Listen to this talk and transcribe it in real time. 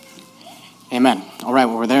Amen. All right,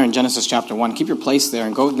 well, we're there in Genesis chapter 1. Keep your place there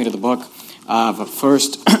and go with me to the book of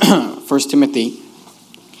First Timothy.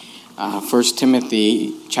 1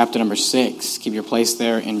 Timothy chapter number 6. Keep your place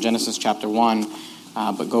there in Genesis chapter 1.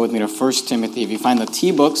 But go with me to 1 Timothy. If you find the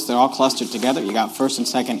T books, they're all clustered together. You got 1st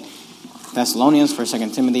and 2nd Thessalonians, 1st,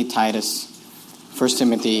 2nd Timothy, Titus, 1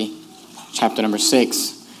 Timothy chapter number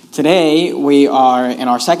 6. Today, we are in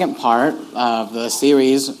our second part of the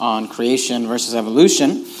series on creation versus evolution.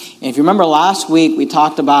 And if you remember last week, we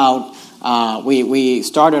talked about, we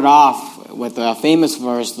started off with a famous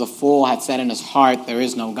verse, the fool had said in his heart, there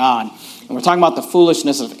is no God. And we're talking about the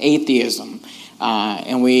foolishness of atheism.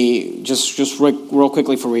 And we, just real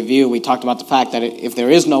quickly for review, we talked about the fact that if there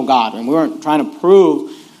is no God, and we weren't trying to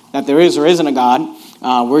prove that there is or isn't a God,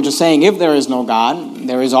 we're just saying if there is no God,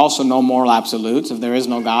 there is also no moral absolutes. If there is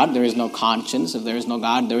no God, there is no conscience. If there is no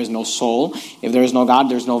God, there is no soul. If there is no God,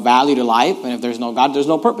 there's no value to life. And if there's no God, there's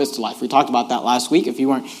no purpose to life. We talked about that last week. If you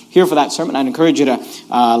weren't here for that sermon, I'd encourage you to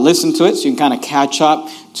listen to it so you can kind of catch up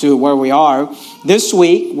to where we are. This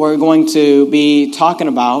week, we're going to be talking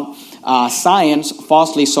about science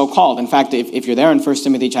falsely so-called. In fact, if you're there in 1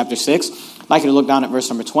 Timothy chapter 6, I'd like you to look down at verse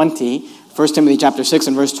number 20. 1 Timothy chapter 6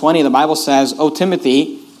 and verse 20, the Bible says, O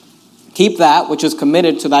Timothy, keep that which is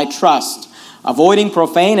committed to thy trust, avoiding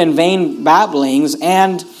profane and vain babblings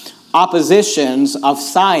and oppositions of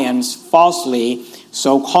science falsely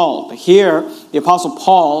so-called. Here, the Apostle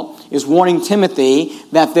Paul is warning Timothy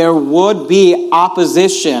that there would be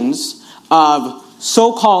oppositions of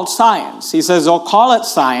so-called science. He says they'll call it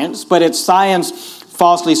science, but it's science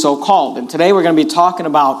falsely so-called. And today we're going to be talking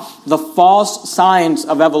about the false science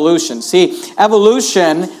of evolution. See,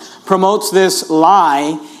 evolution promotes this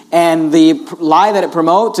lie, and the lie that it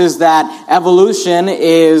promotes is that evolution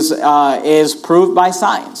is proved by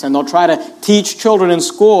science. And they'll try to teach children in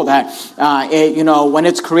school that, when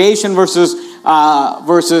it's creation versus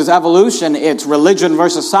evolution, it's religion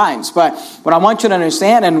versus science. But what I want you to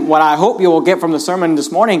understand, and what I hope you will get from the sermon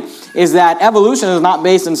this morning, is that evolution is not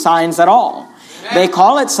based in science at all. They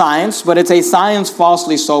call it science, but it's a science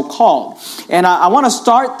falsely so-called. And I want to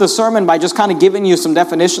start the sermon by just kind of giving you some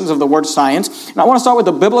definitions of the word science. And I want to start with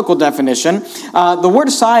the biblical definition. The word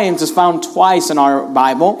science is found twice in our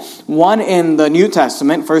Bible. One in the New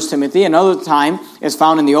Testament, 1 Timothy. Another time is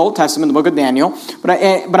found in the Old Testament, the book of Daniel. But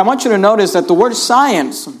I want you to notice that the word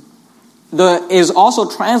science is also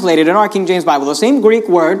translated in our King James Bible. The same Greek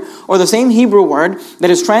word or the same Hebrew word that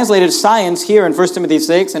is translated science here in 1 Timothy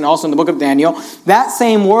 6 and also in the book of Daniel, that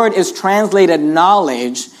same word is translated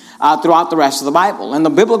knowledge throughout the rest of the Bible. And the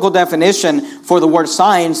biblical definition for the word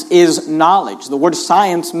science is knowledge. The word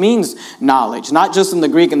science means knowledge, not just in the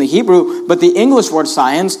Greek and the Hebrew, but the English word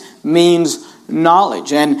science means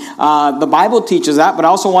knowledge. And the Bible teaches that, but I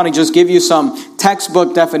also want to just give you some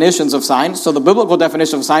textbook definitions of science. So the biblical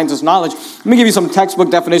definition of science is knowledge. Let me give you some textbook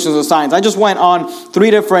definitions of science. I just went on 3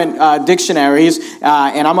 different dictionaries,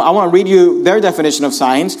 and I want to read you their definition of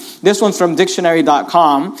science. This one's from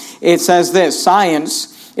dictionary.com. It says this: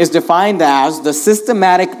 science is defined as the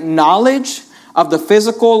systematic knowledge of the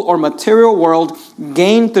physical or material world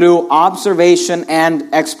gained through observation and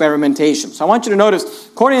experimentation. So I want you to notice,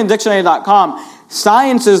 according to dictionary.com,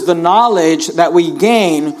 science is the knowledge that we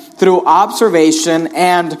gain through observation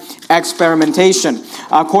and experimentation.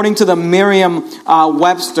 According to the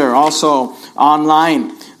Merriam-Webster, also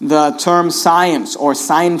online, the term science or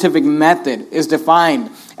scientific method is defined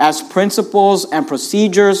as principles and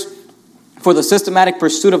procedures for the systematic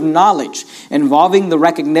pursuit of knowledge involving the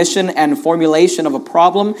recognition and formulation of a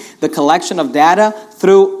problem, the collection of data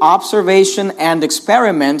through observation and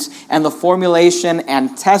experiments, and the formulation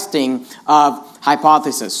and testing of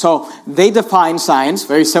hypothesis. So they define science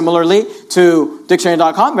very similarly to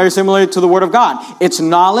dictionary.com, very similarly to the Word of God. It's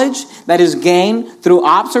knowledge that is gained through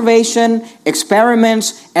observation,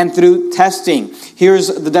 experiments, and through testing. Here's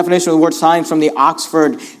the definition of the word science from the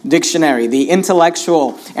Oxford Dictionary. The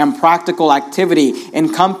intellectual and practical activity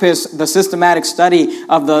encompass the systematic study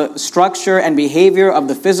of the structure and behavior of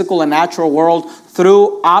the physical and natural world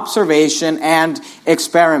through observation and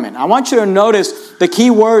experiment. I want you to notice the key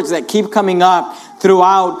words that keep coming up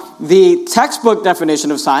throughout the textbook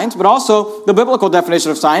definition of science, but also the biblical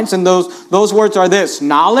definition of science. And those words are this: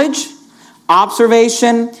 knowledge,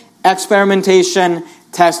 observation, experimentation,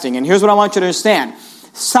 testing. And here's what I want you to understand.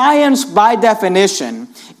 Science, by definition,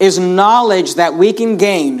 is knowledge that we can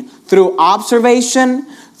gain through observation,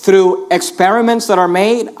 through experiments that are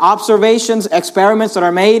made, observations, experiments that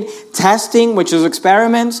are made, testing, which is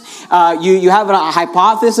experiments. You have a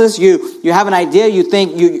hypothesis, you have an idea, you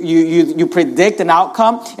think, you predict an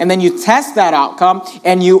outcome, and then you test that outcome,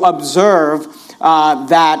 and you observe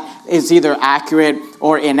that is either accurate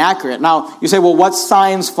or inaccurate. Now, you say, well, what's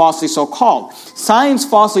science falsely so called? Science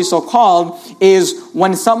falsely so called is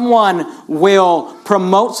when someone will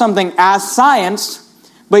promote something as science,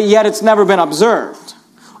 but yet it's never been observed.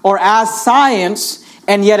 Or as science,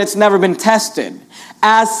 and yet it's never been tested.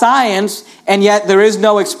 As science, and yet there is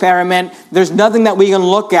no experiment. There's nothing that we can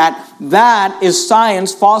look at. That is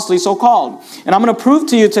science falsely so called. And I'm going to prove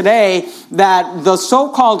to you today that the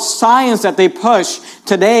so-called science that they push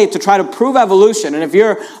today to try to prove evolution, and if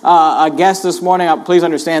you're a guest this morning, please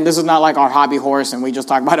understand this is not like our hobby horse and we just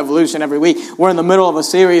talk about evolution every week. We're in the middle of a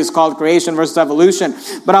series called Creation versus Evolution.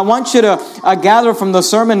 But I want you to gather from the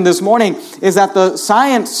sermon this morning is that the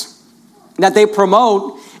science that they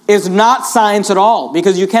promote is not science at all,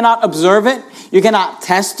 because you cannot observe it, you cannot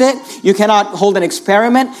test it, you cannot hold an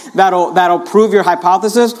experiment that'll prove your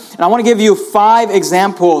hypothesis. And I want to give you 5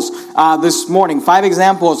 examples this morning, 5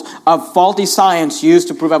 examples of faulty science used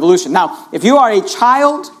to prove evolution. Now, if you are a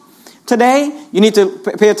child today, you need to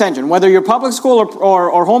pay attention, whether you're public school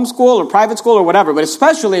or homeschool or private school or whatever, but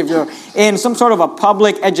especially if you're in some sort of a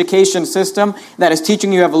public education system that is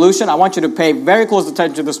teaching you evolution, I want you to pay very close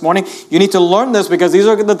attention this morning. You need to learn this because these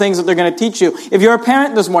are the things that they're going to teach you. If you're a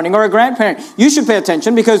parent this morning or a grandparent, you should pay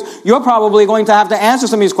attention because you're probably going to have to answer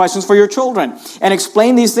some of these questions for your children and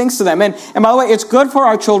explain these things to them. And by the way, it's good for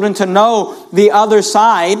our children to know the other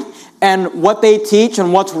side and what they teach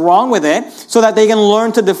and what's wrong with it so that they can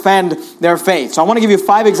learn to defend their faith. So I want to give you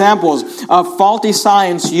 5 examples of faulty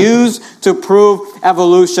science used to prove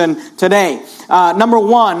evolution today. Number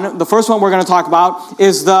 1, the first one we're going to talk about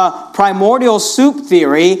is the primordial soup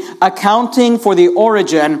theory, accounting for the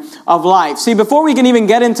origin of life. See, before we can even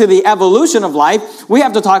get into the evolution of life, we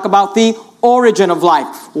have to talk about the origin of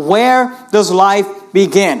life. Where does life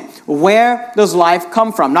begin? Where does life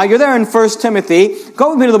come from? Now, you're there in 1 Timothy.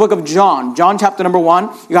 Go with me to the book of John. John chapter number 1.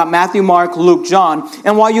 You got Matthew, Mark, Luke, John.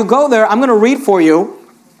 And while you go there, I'm going to read for you.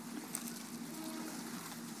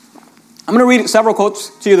 I'm going to read several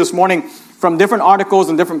quotes to you this morning from different articles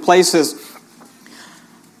and different places.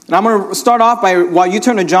 And I'm going to start off by, while you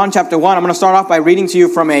turn to John chapter 1, I'm going to start off by reading to you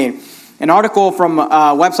from an article from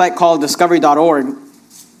a website called discovery.org.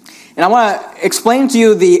 And I want to explain to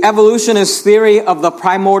you the evolutionist theory of the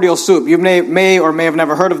primordial soup. You may or may have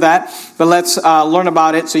never heard of that, but let's learn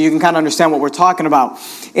about it so you can kind of understand what we're talking about.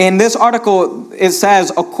 In this article, it says,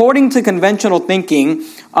 according to conventional thinking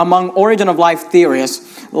among origin of life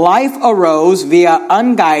theorists, life arose via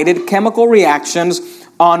unguided chemical reactions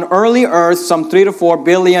on early Earth some 3 to 4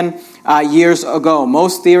 billion years ago.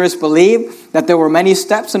 Most theorists believe that there were many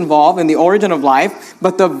steps involved in the origin of life,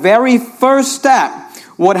 but the very first step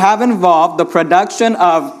would have involved the production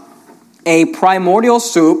of a primordial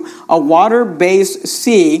soup, a water-based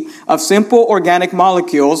sea of simple organic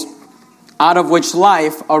molecules out of which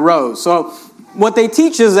life arose. So what they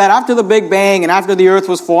teach is that after the Big Bang and after the earth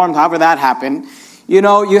was formed, however that happened, you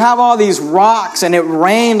know, you have all these rocks and it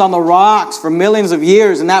rained on the rocks for millions of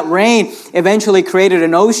years, and that rain eventually created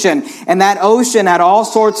an ocean, and that ocean had all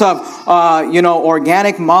sorts of,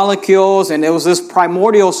 organic molecules, and it was this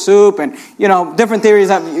primordial soup, and, different theories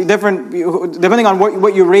have depending on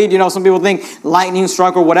what you read, some people think lightning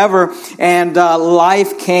struck or whatever, and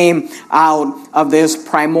life came out of this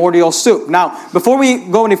primordial soup. Now, before we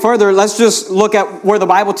go any further, let's just look at where the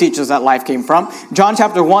Bible teaches that life came from. John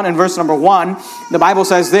chapter 1 and verse number 1, the Bible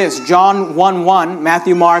says this, John 1:1,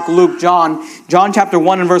 Matthew, Mark, Luke, John chapter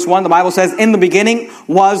 1 and verse 1, the Bible says, in the beginning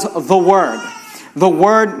was the Word. The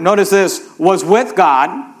Word, notice this, was with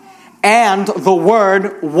God, and the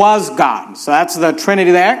Word was God. So that's the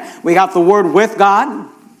Trinity there. We got the Word with God,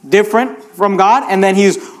 different from God, and then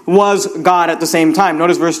He was God at the same time.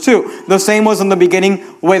 Notice verse 2, the same was in the beginning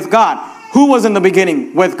with God. Who was in the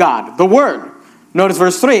beginning with God? The Word. Notice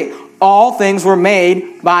verse 3, all things were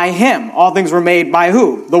made by Him. All things were made by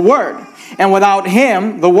who? The Word. And without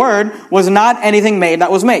Him, the Word, was not anything made that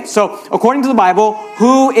was made. So, according to the Bible,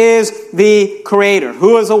 who is the Creator?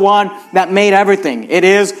 Who is the one that made everything? It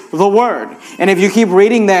is the Word. And if you keep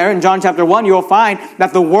reading there in John chapter 1, you'll find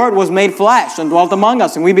that the Word was made flesh and dwelt among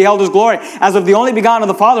us, and we beheld His glory as of the only begotten of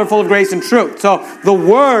the Father, full of grace and truth. So, the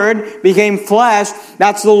Word became flesh.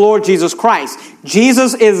 That's the Lord Jesus Christ.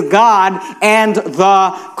 Jesus is God and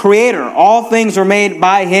the Creator. All things were made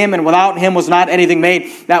by Him, and without Him was not anything made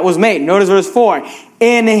that was made. Notice verse 4.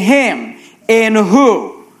 In Him, in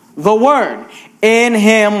who? The Word. In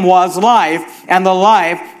Him was life, and the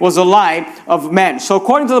life was the light of men. So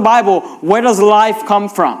according to the Bible, where does life come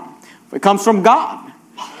from? It comes from God.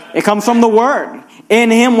 It comes from the Word. In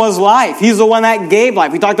him was life. He's the one that gave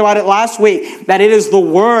life. We talked about it last week, that it is the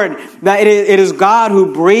Word, that it is God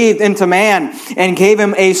who breathed into man and gave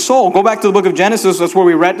him a soul. Go back to the book of Genesis. That's where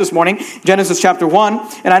we read this morning, Genesis chapter 1.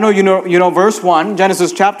 And I know you know verse 1,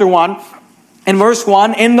 Genesis chapter 1. In verse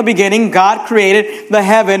 1, in the beginning, God created the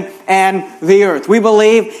heaven and the earth. We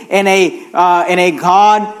believe in a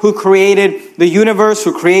God who created the universe,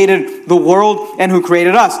 who created the world, and who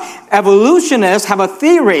created us. Evolutionists have a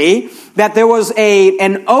theory that there was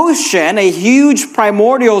an ocean, a huge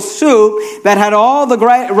primordial soup that had all the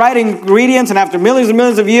right ingredients, and after millions and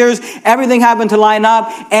millions of years, everything happened to line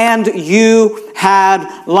up, and you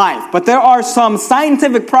had life. But there are some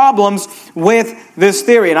scientific problems with this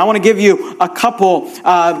theory, and I want to give you a couple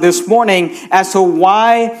this morning as to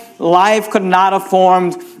why life could not have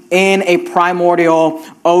formed in a primordial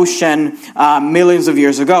ocean millions of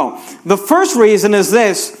years ago. The first reason is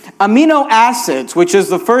this: amino acids, which is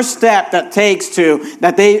the first step that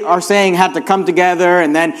they are saying had to come together,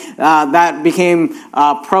 and then that became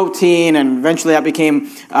protein, and eventually that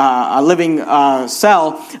became a living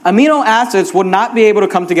cell. Amino acids would not be able to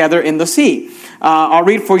come together in the sea. I'll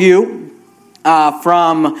read for you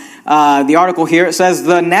from the article here. It says,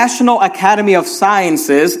 the National Academy of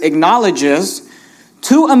Sciences acknowledges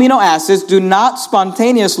 2 amino acids do not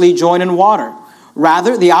spontaneously join in water.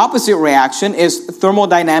 Rather, the opposite reaction is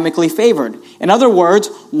thermodynamically favored. In other words,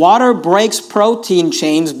 water breaks protein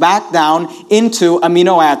chains back down into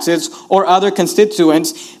amino acids or other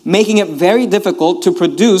constituents, making it very difficult to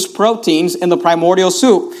produce proteins in the primordial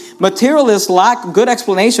soup. Materialists lack good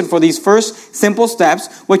explanation for these first simple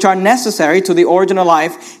steps, which are necessary to the origin of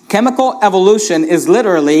life. Chemical evolution is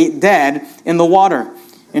literally dead in the water.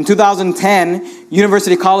 In 2010,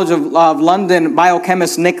 University College of London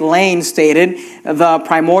biochemist Nick Lane stated the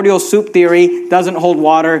primordial soup theory doesn't hold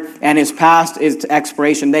water and is past its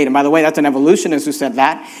expiration date. And by the way, that's an evolutionist who said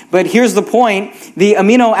that. But here's the point. The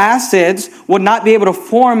amino acids would not be able to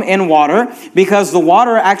form in water because the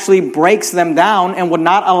water actually breaks them down and would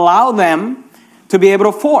not allow them to be able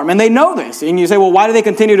to form. And they know this. And you say, well, why do they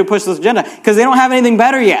continue to push this agenda? Because they don't have anything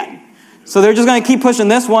better yet. So they're just going to keep pushing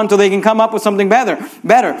this one until they can come up with something better.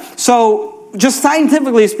 So just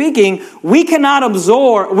scientifically speaking, we cannot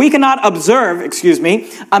observe, amino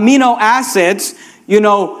acids,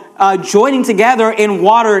 joining together in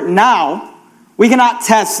water now. We cannot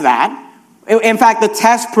test that. In fact, the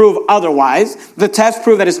tests prove otherwise. The tests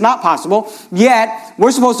prove that it's not possible. Yet,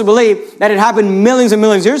 we're supposed to believe that it happened millions and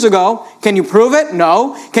millions of years ago. Can you prove it?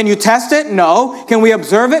 No. Can you test it? No. Can we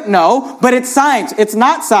observe it? No. But it's science. It's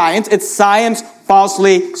not science. It's science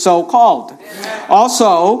falsely so-called. Amen.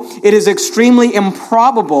 Also, it is extremely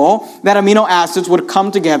improbable that amino acids would come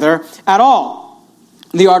together at all.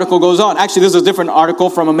 The article goes on. Actually, this is a different article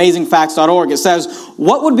from AmazingFacts.org. It says,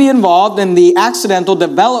 what would be involved in the accidental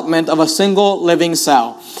development of a single living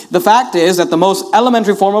cell? The fact is that the most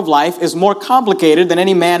elementary form of life is more complicated than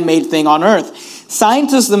any man-made thing on earth.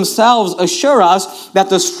 Scientists themselves assure us that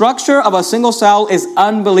the structure of a single cell is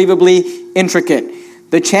unbelievably intricate.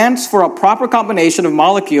 The chance for a proper combination of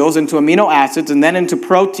molecules into amino acids and then into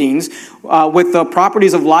proteins with the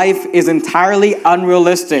properties of life is entirely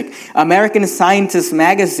unrealistic. American Scientist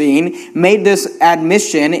magazine made this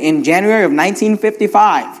admission in January of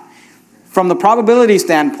 1955. From the probability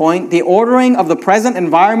standpoint, the ordering of the present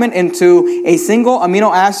environment into a single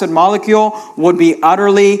amino acid molecule would be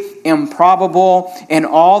utterly improbable in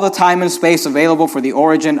all the time and space available for the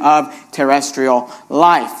origin of terrestrial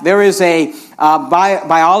life. There is a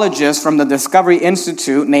biologist from the Discovery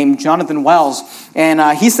Institute named Jonathan Wells,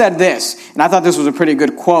 and he said this, and I thought this was a pretty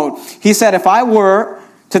good quote. He said, if I were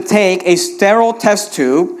to take a sterile test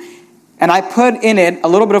tube and I put in it a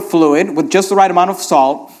little bit of fluid with just the right amount of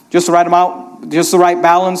salt, just the right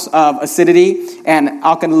balance of acidity and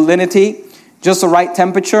alkalinity, just the right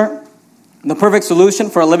temperature, the perfect solution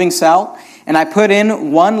for a living cell, and I put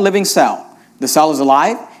in one living cell. The cell is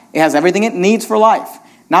alive. It has everything it needs for life.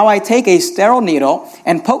 Now I take a sterile needle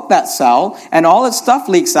and poke that cell, and all its stuff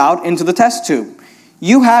leaks out into the test tube.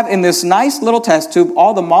 You have in this nice little test tube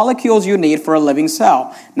all the molecules you need for a living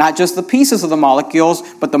cell. Not just the pieces of the molecules,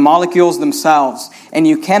 but the molecules themselves. And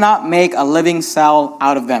you cannot make a living cell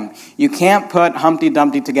out of them. You can't put Humpty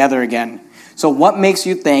Dumpty together again. So what makes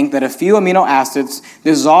you think that a few amino acids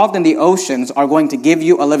dissolved in the oceans are going to give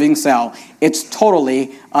you a living cell? It's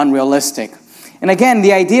totally unrealistic. And again,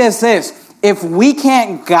 the idea is this. If we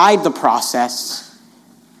can't guide the process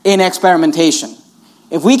in experimentation,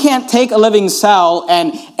 if we can't take a living cell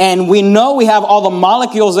and we know we have all the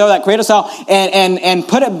molecules there that create a cell and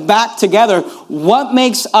put it back together, what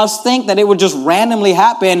makes us think that it would just randomly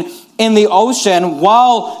happen in the ocean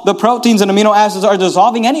while the proteins and amino acids are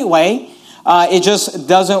dissolving anyway. It just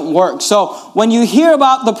doesn't work. So when you hear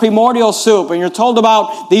about the primordial soup and you're told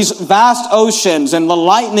about these vast oceans and the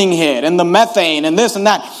lightning hit and the methane and this and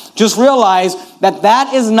that, just realize that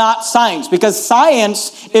that is not science, because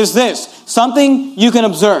science is this: something you can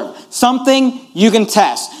observe, something you can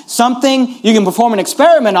test, something you can perform an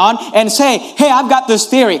experiment on and say, hey, I've got this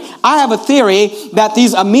theory. I have a theory that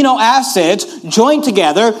these amino acids joined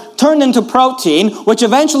together, turned into protein, which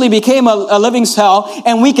eventually became a living cell,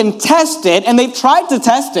 and we can test it. And they've tried to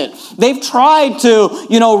test it. They've tried to,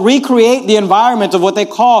 recreate the environment of what they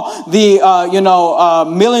call the,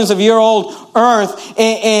 millions of year old Earth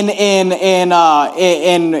in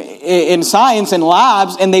science and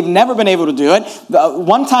labs, and they've never been able to do it.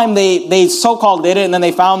 One time they so-called did it, and then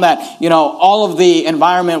they found that, all of the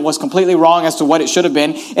environment was completely wrong as to what it should have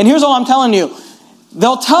been. And here's all I'm telling you.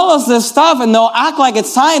 They'll tell us this stuff and they'll act like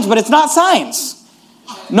it's science, but it's not science.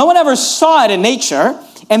 No one ever saw it in nature,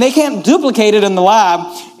 and they can't duplicate it in the lab.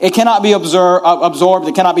 It cannot be absorbed.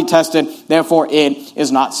 It cannot be tested. Therefore, it is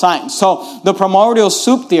not science. So the primordial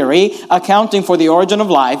soup theory, accounting for the origin of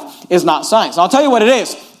life, is not science. I'll tell you what it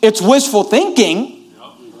is. It's wishful thinking.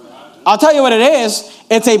 I'll tell you what it is.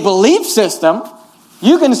 It's a belief system.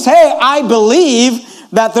 You can say, I believe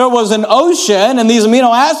that there was an ocean and these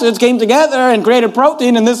amino acids came together and created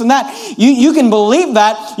protein and this and that. You can believe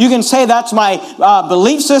that. You can say that's my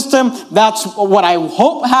belief system. That's what I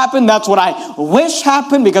hope happened. That's what I wish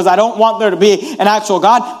happened, because I don't want there to be an actual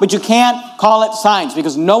God. But you can't call it science,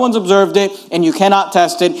 because no one's observed it and you cannot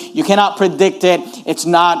test it. You cannot predict it. It's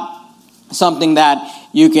not something that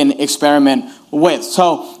you can experiment with.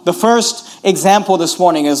 So the first example this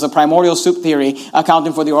morning is the primordial soup theory,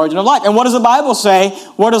 accounting for the origin of life. And what does the Bible say?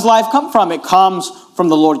 Where does life come from? It comes from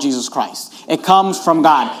the Lord Jesus Christ. It comes from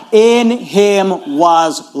God. In him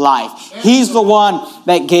was life. He's the one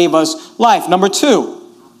that gave us life. Number 2,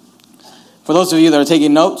 for those of you that are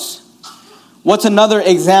taking notes, what's another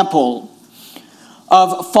example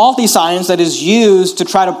of faulty science that is used to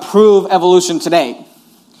try to prove evolution today?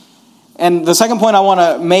 And the second point I want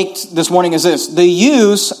to make this morning is this: the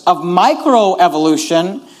use of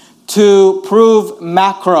microevolution to prove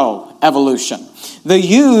macroevolution. The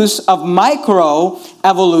use of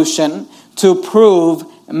microevolution to prove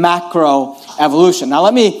macroevolution. Now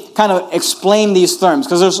let me kind of explain these terms,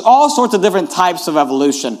 because there's all sorts of different types of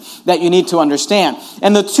evolution that you need to understand.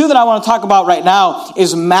 And the two that I want to talk about right now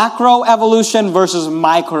is macroevolution versus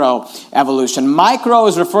microevolution. Micro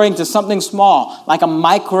is referring to something small, like a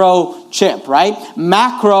microchip, right?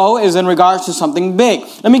 Macro is in regards to something big.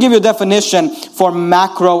 Let me give you a definition for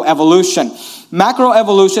macroevolution.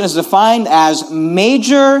 Macroevolution is defined as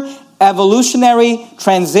major evolutionary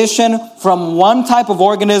transition from one type of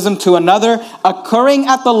organism to another, occurring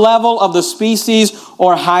at the level of the species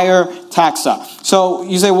or higher taxa. So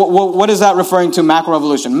you say, what is that referring to,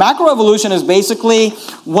 macroevolution? Macroevolution is basically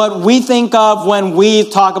what we think of when we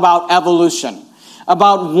talk about evolution.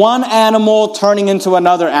 About one animal turning into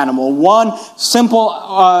another animal, one simple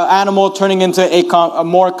animal turning into a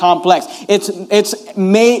more complex. It's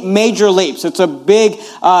major leaps. It's a big,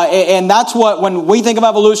 and that's what, when we think of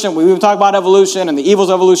evolution, we talk about evolution and the evils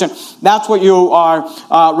of evolution, that's what you are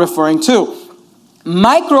referring to.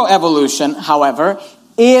 Microevolution, however,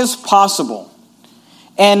 is possible.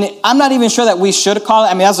 And I'm not even sure that we should call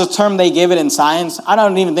it, that's a term they give it in science. I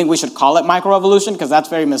don't even think we should call it microevolution, because that's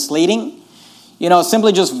very misleading.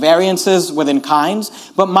 Simply just variances within kinds.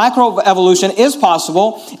 But microevolution is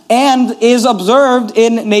possible and is observed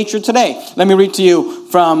in nature today. Let me read to you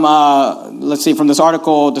from, from this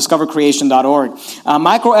article, discovercreation.org.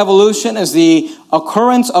 Microevolution is the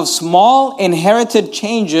occurrence of small inherited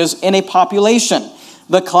changes in a population.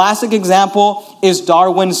 The classic example is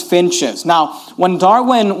Darwin's finches. Now, when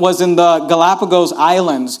Darwin was in the Galapagos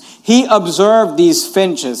Islands, he observed these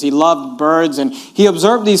finches. He loved birds, and he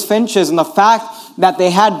observed these finches and the fact that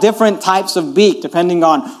they had different types of beak depending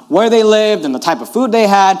on where they lived and the type of food they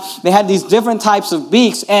had. They had these different types of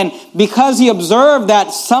beaks, and because he observed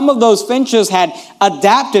that some of those finches had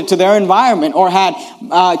adapted to their environment or had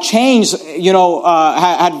changed,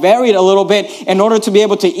 had varied a little bit in order to be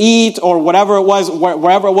able to eat or whatever it was,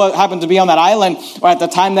 wherever it was, happened to be on that island or at the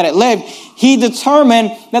time that it lived, he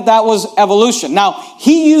determined that that was evolution. Now,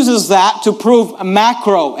 he uses that to prove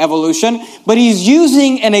macroevolution, but he's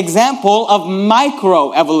using an example of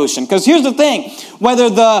microevolution. Because here's the thing, whether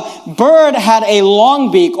the bird had a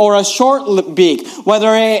long beak or a short beak,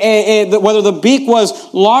 whether the beak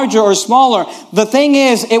was larger or smaller, the thing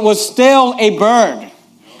is, it was still a bird.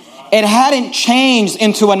 It hadn't changed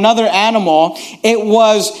into another animal. It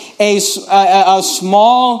was a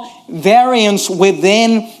small variance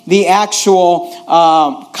within the actual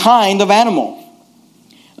kind of animal.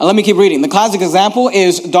 Now let me keep reading. The classic example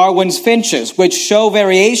is Darwin's finches, which show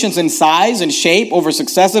variations in size and shape over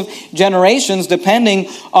successive generations depending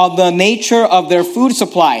on the nature of their food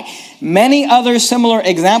supply. Many other similar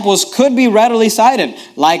examples could be readily cited,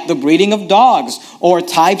 like the breeding of dogs or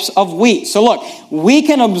types of wheat. So look, we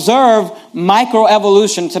can observe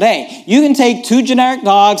microevolution today. You can take two generic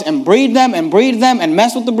dogs and breed them and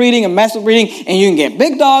mess with the breeding and you can get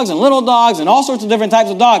big dogs and little dogs and all sorts of different types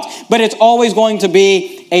of dogs, but it's always going to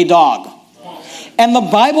be a dog. And the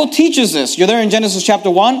Bible teaches this. You're there in Genesis chapter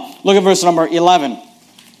 1. Look at verse number 11.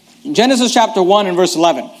 Genesis chapter 1 and verse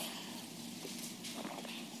 11.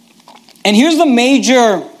 And here's the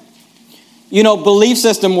major, belief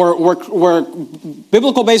system where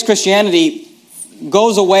biblical-based Christianity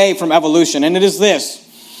goes away from evolution. And it is this: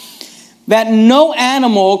 that no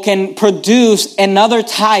animal can produce another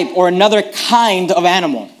type or another kind of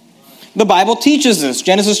animal. The Bible teaches this.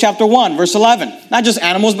 Genesis chapter 1, verse 11. Not just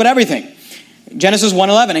animals, but everything. Genesis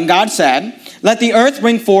 1:11. And God said, "Let the earth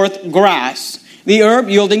bring forth grass, the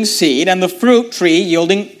herb yielding seed, and the fruit tree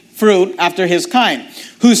yielding fruit after his kind,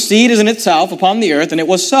 whose seed is in itself upon the earth." And it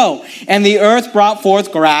was so. And the earth brought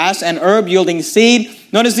forth grass and herb yielding seed.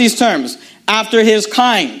 Notice these terms: after his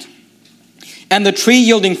kind. And the tree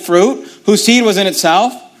yielding fruit, whose seed was in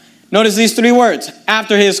itself. Notice these three words: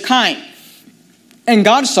 after his kind. And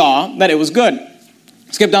God saw that it was good.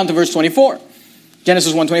 Skip down to verse 24.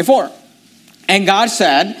 Genesis 1:24. And God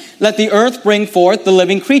said, "Let the earth bring forth the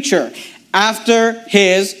living creature after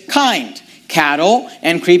his kind, cattle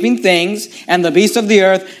and creeping things, and the beasts of the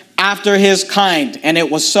earth after his kind." And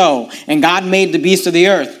it was so. And God made the beasts of the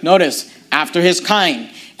earth, notice, after his kind,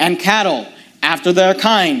 and cattle after their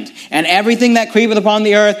kind, and everything that creepeth upon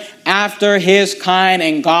the earth after his kind.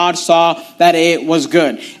 And God saw that it was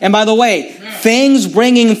good. And by the way, things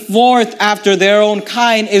bringing forth after their own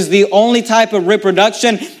kind is the only type of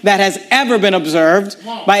reproduction that has ever been observed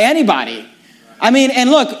by anybody. I mean,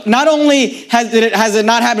 and look, not only has it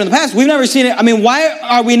not happened in the past, we've never seen it. I mean, why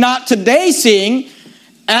are we not today seeing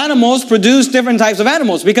animals produce different types of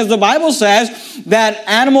animals? Because the Bible says that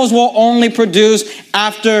animals will only produce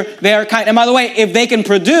after their kind. And by the way, if they can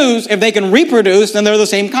reproduce, then they're the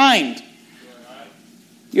same kind.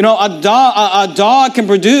 A dog can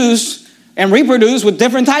produce and reproduce with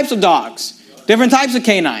different types of dogs, different types of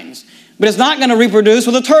canines. But it's not going to reproduce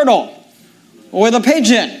with a turtle or with a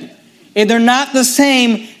pigeon. They're not the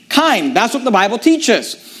same kind. That's what the Bible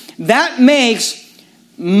teaches. That makes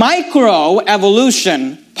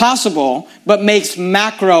microevolution possible, but makes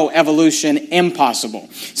macroevolution impossible.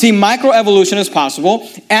 See, microevolution is possible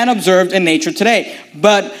and observed in nature today.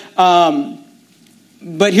 But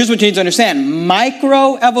here's what you need to understand.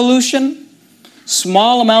 Microevolution,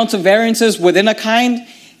 small amounts of variances within a kind,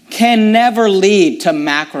 can never lead to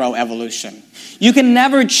macroevolution. You can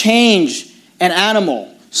never change an animal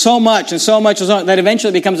so much that eventually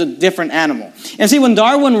it becomes a different animal. And see, when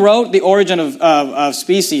Darwin wrote The Origin of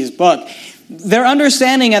Species book, their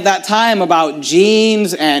understanding at that time about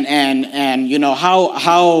genes and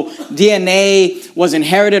how DNA was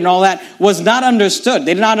inherited and all that was not understood.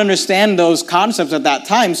 They did not understand those concepts at that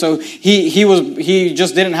time. So he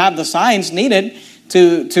just didn't have the science needed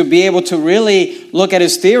to be able to really look at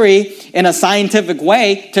his theory in a scientific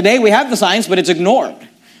way. Today we have the science, but it's ignored,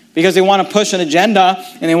 because they want to push an agenda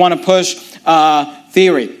and they want to push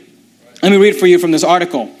theory. Let me read for you from this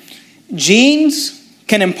article. Genes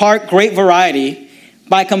can impart great variety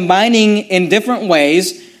by combining in different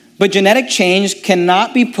ways, but genetic change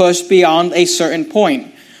cannot be pushed beyond a certain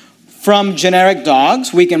point. From generic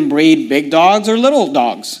dogs, we can breed big dogs or little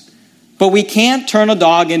dogs, but we can't turn a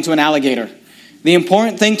dog into an alligator. The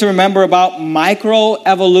important thing to remember about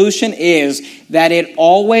microevolution is that it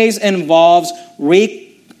always involves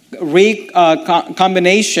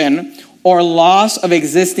recombination or loss of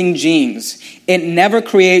existing genes. It never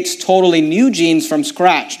creates totally new genes from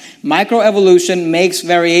scratch. Microevolution makes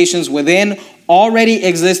variations within already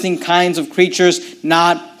existing kinds of creatures,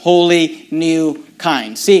 not wholly new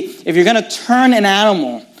kinds. See, if you're going to turn an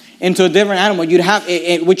animal into a different animal, you'd have,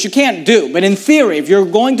 which you can't do, but in theory, if you're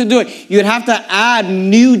going to do it, you'd have to add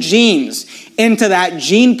new genes into that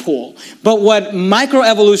gene pool. But what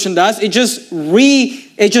microevolution does, it just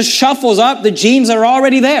shuffles up the genes that are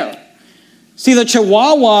already there. See, the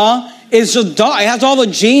Chihuahua is just dog. It has all the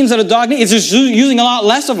genes that a dog needs. It's just using a lot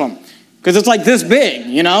less of them. because it's like this big,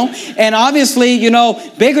 And obviously,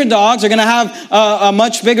 bigger dogs are going to have a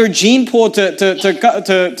much bigger gene pool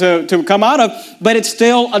to come out of, but it's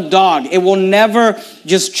still a dog. It will never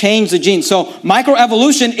just change the gene. So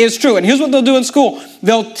microevolution is true. And here's what they'll do in school.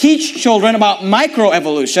 They'll teach children about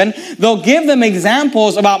microevolution. They'll give them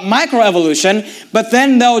examples about microevolution, but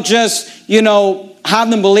then they'll just,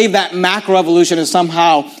 have them believe that macroevolution is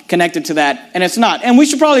somehow connected to that, and it's not. And we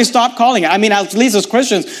should probably stop calling it. I mean, at least as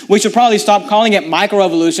Christians, we should probably stop calling it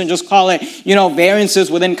microevolution, just call it,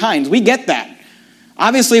 variances within kinds. We get that.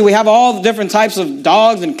 Obviously, we have all the different types of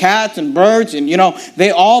dogs and cats and birds, and,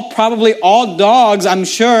 all dogs, I'm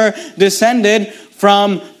sure, descended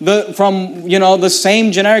from the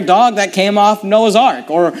same generic dog that came off Noah's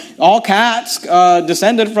Ark, or all cats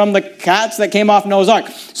descended from the cats that came off Noah's Ark.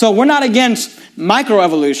 So we're not against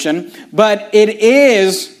microevolution, but it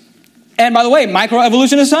is, and by the way,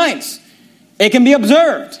 microevolution is science. It can be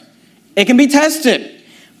observed. It can be tested.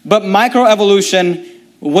 But microevolution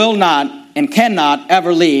will not and cannot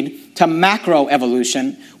ever lead to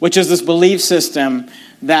macroevolution, which is this belief system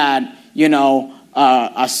that,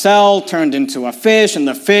 a cell turned into a fish, and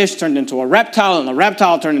the fish turned into a reptile, and the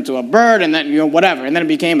reptile turned into a bird, and then, whatever. And then it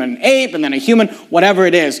became an ape, and then a human, whatever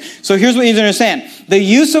it is. So here's what you need to understand. The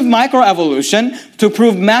use of microevolution to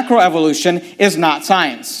prove macroevolution is not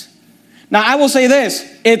science. Now, I will say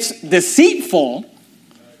this. It's deceitful.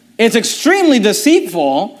 It's extremely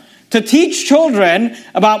deceitful to teach children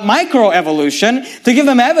about microevolution, to give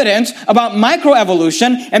them evidence about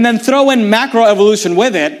microevolution, and then throw in macroevolution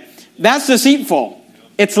with it. That's deceitful.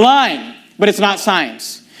 It's lying, but it's not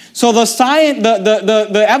science. So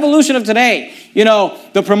the evolution of today,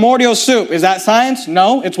 the primordial soup, is that science?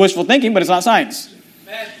 No, it's wishful thinking, but it's not science.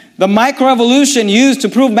 The microevolution used to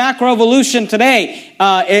prove macroevolution today,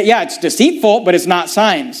 it's deceitful, but it's not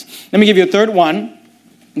science. Let me give you a third one.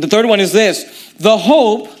 The third one is this: the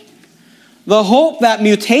hope that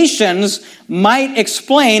mutations might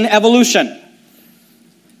explain evolution.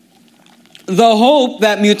 The hope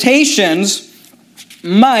that mutations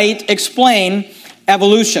might explain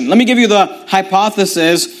evolution. Let me give you the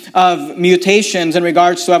hypothesis of mutations in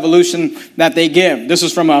regards to evolution that they give. This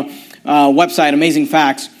is from a website, Amazing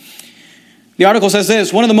Facts. The article says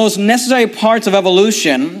this: one of the most necessary parts of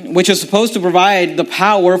evolution, which is supposed to provide the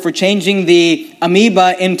power for changing the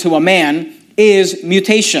amoeba into a man, is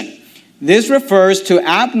mutation. This refers to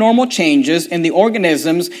abnormal changes in the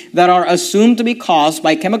organisms that are assumed to be caused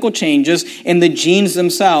by chemical changes in the genes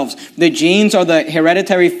themselves. The genes are the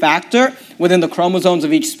hereditary factor within the chromosomes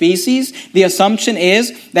of each species. The assumption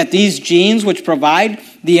is that these genes, which provide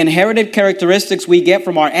the inherited characteristics we get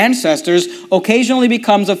from our ancestors, occasionally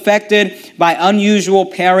becomes affected by unusual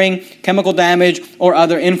pairing, chemical damage, or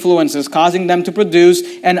other influences, causing them to produce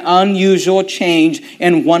an unusual change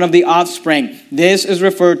in one of the offspring. This is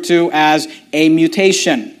referred to as a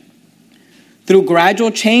mutation. Through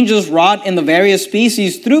gradual changes wrought in the various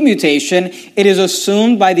species through mutation, it is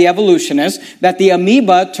assumed by the evolutionists that the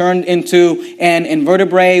amoeba turned into an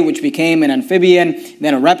invertebrate, which became an amphibian,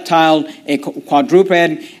 then a reptile, a quadruped,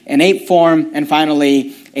 an ape form, and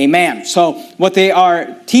finally a man. So what they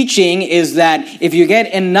are teaching is that if you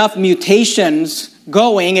get enough mutations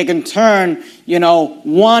going, it can turn,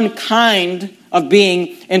 one kind of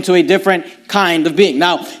being into a different kind of being.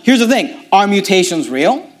 Now, here's the thing. Are mutations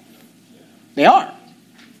real? They are.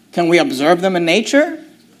 Can we observe them in nature?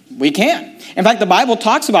 We can. In fact, the Bible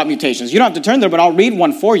talks about mutations. You don't have to turn there, but I'll read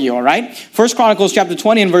one for you, all right? 1 Chronicles chapter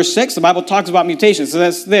 20 and verse 6, the Bible talks about mutations. So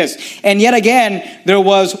that's this: and yet again, there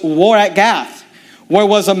was war at Gath, where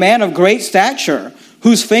was a man of great stature,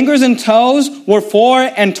 whose fingers and toes were 4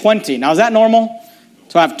 and 20. Now, is that normal?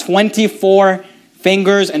 To have 24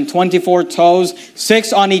 fingers and 24 toes,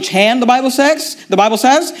 6 on each hand, the Bible says,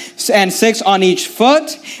 and 6 on each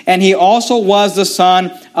foot. And he also was the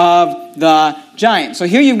son of the giant. So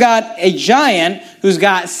here you've got a giant who's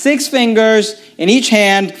got 6 fingers in each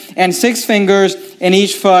hand and 6 fingers in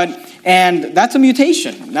each foot. And that's a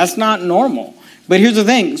mutation. That's not normal. But here's the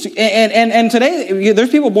thing. And today,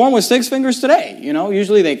 there's people born with 6 fingers today.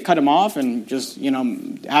 Usually they cut them off and just,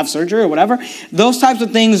 have surgery or whatever. Those types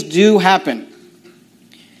of things do happen.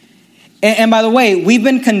 And by the way, we've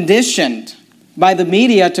been conditioned by the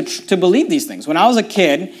media to believe these things. When I was a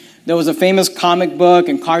kid, there was a famous comic book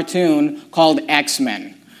and cartoon called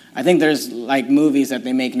X-Men. I think there's like movies that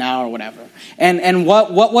they make now or whatever. And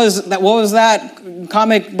what was that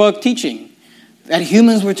comic book teaching? That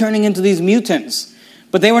humans were turning into these mutants.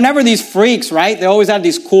 But they were never these freaks, right? They always had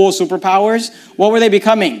these cool superpowers. What were they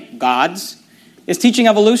becoming? Gods. It's teaching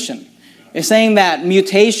evolution. It's saying that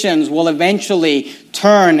mutations will eventually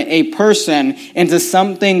turn a person into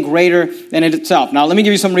something greater than it itself. Now, let me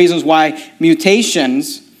give you some reasons why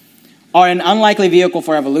mutations are an unlikely vehicle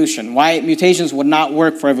for evolution, why mutations would not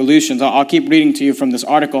work for evolution. I'll keep reading to you from this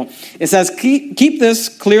article. It says, keep this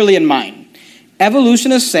clearly in mind.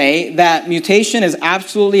 Evolutionists say that mutation is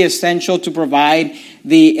absolutely essential to provide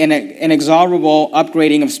the inexorable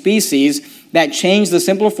upgrading of species that change the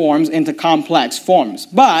simpler forms into complex forms.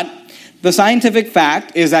 But the scientific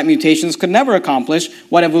fact is that mutations could never accomplish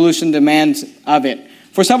what evolution demands of it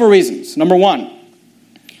for several reasons. Number one,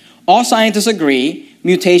 all scientists agree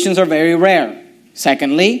mutations are very rare.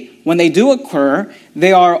 Secondly, when they do occur,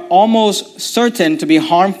 they are almost certain to be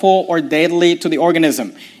harmful or deadly to the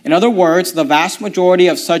organism. In other words, the vast majority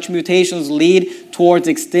of such mutations lead towards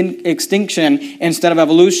extinction instead of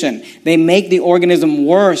evolution. They make the organism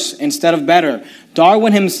worse instead of better.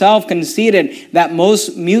 Darwin himself conceded that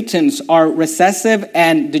most mutants are recessive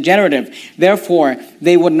and degenerative. Therefore,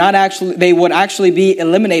 they would actually be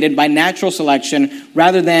eliminated by natural selection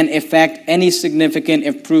rather than effect any significant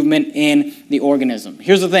improvement in the organism.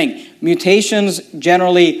 Here's the thing. Mutations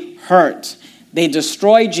generally hurt. They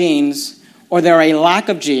destroy genes, or they're a lack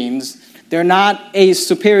of genes. They're not a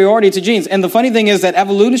superiority to genes. And the funny thing is that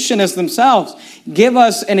evolutionists themselves give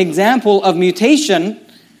us an example of mutation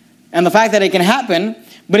and the fact that it can happen,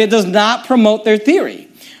 but it does not promote their theory.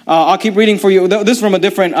 I'll keep reading for you. This is from a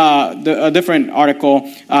different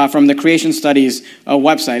article from the Creation Studies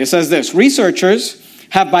website. It says this: researchers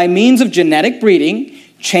have, by means of genetic breeding,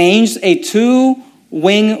 changed a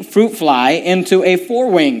two-wing fruit fly into a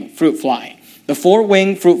four-wing fruit fly. The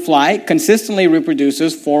four-winged fruit fly consistently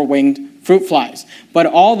reproduces four-winged fruit flies. But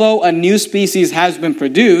although a new species has been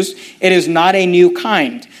produced, it is not a new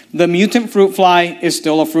kind. The mutant fruit fly is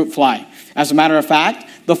still a fruit fly. As a matter of fact,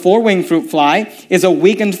 the four-winged fruit fly is a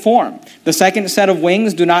weakened form. The second set of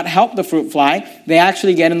wings do not help the fruit fly. They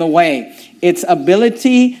actually get in the way. Its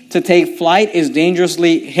ability to take flight is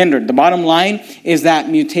dangerously hindered. The bottom line is that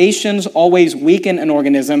mutations always weaken an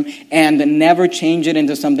organism and never change it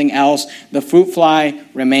into something else. The fruit fly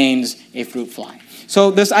remains a fruit fly.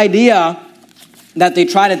 So this idea that they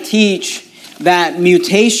try to teach that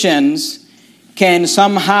mutations can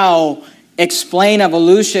somehow explain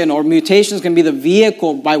evolution, or mutations can be the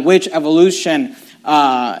vehicle by which evolution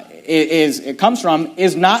comes from,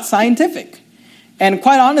 is not scientific. And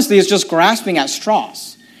quite honestly, it's just grasping at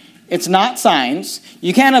straws. It's not science.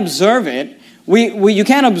 You can't observe it. You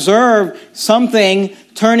can't observe something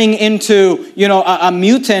turning into, a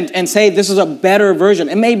mutant and say this is a better version.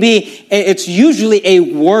 It's usually a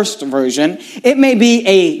worse version. It may be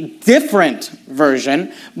a different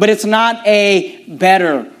version, but it's not a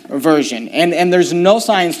better version. And there's no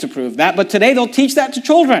science to prove that. But today they'll teach that to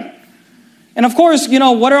children. And of course,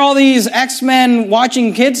 what are all these X-Men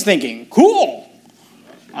watching kids thinking? Cool.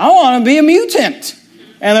 I want to be a mutant.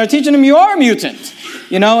 And they're teaching them you are a mutant.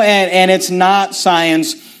 And it's not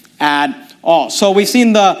science at all. So we've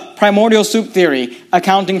seen the primordial soup theory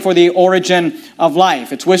accounting for the origin of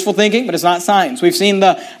life. It's wishful thinking, but it's not science. We've seen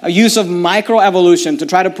the use of microevolution to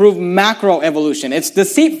try to prove macroevolution. It's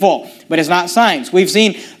deceitful, but it's not science. We've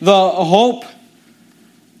seen the hope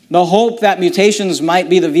that mutations might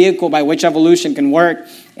be the vehicle by which evolution can work,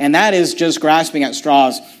 and that is just grasping at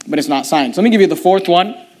straws, but it's not science. Let me give you the fourth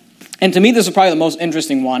one, and to me this is probably the most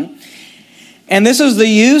interesting one, and this is the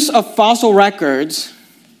use of fossil records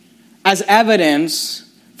as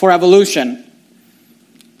evidence for evolution.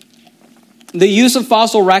 The use of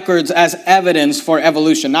fossil records as evidence for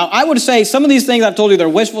evolution. Now, I would say some of these things I've told you, they're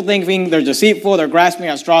wishful thinking, they're deceitful, they're grasping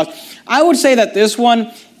at straws. I would say that this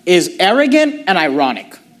one is arrogant and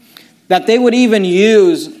ironic. That they would even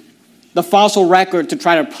use the fossil record to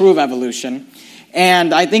try to prove evolution.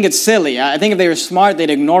 And I think it's silly. I think if they were smart, they'd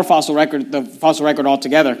ignore the fossil record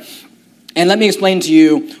altogether. And let me explain to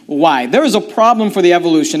you why. There is a problem for the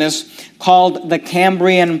evolutionists called the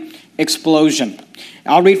Cambrian explosion.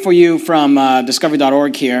 I'll read for you from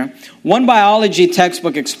discovery.org here. One biology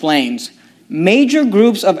textbook explains, major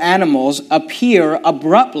groups of animals appear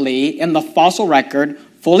abruptly in the fossil record,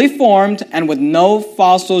 fully formed and with no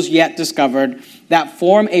fossils yet discovered, that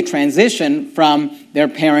form a transition from their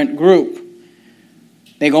parent group.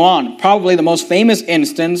 They go on. Probably the most famous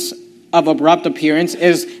instance of abrupt appearance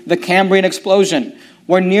is the Cambrian explosion,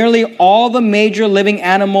 where nearly all the major living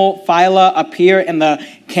animal phyla appear in the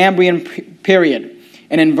Cambrian period.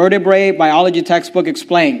 An invertebrate biology textbook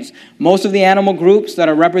explains, most of the animal groups that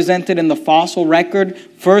are represented in the fossil record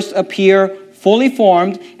first appear fully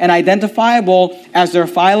formed and identifiable as their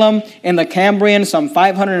phylum in the Cambrian some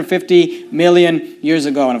 550 million years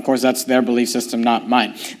ago. And of course, that's their belief system, not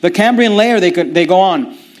mine. The Cambrian layer, they go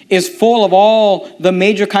on, is full of all the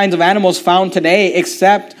major kinds of animals found today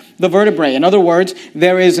except the vertebrae. In other words,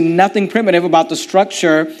 there is nothing primitive about the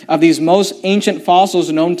structure of these most ancient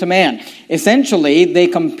fossils known to man. Essentially, they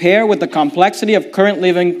compare with the complexity of current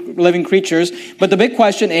living creatures, but the big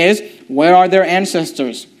question is, where are their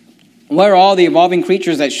ancestors? Where are all the evolving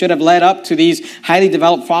creatures that should have led up to these highly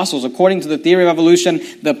developed fossils? According to the theory of evolution,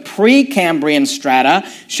 the pre-Cambrian strata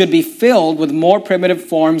should be filled with more primitive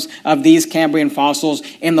forms of these Cambrian fossils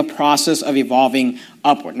in the process of evolving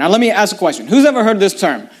upward. Now let me ask a question. Who's ever heard this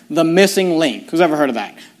term? The missing link. Who's ever heard of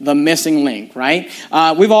that? The missing link, right?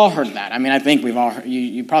 We've all heard that. I mean, I think we've all heard,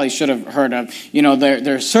 you probably should have heard of,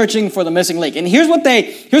 they're searching for the missing link. And here's what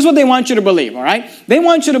they want you to believe, all right? They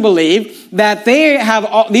want you to believe that they have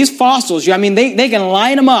all these fossils. I mean, they can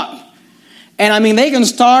line them up. And I mean, they can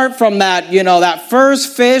start from that, that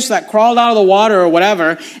first fish that crawled out of the water or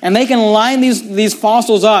whatever, and they can line these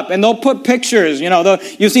fossils up, and they'll put pictures,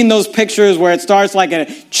 you've seen those pictures where it starts like a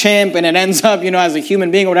chimp and it ends up, as a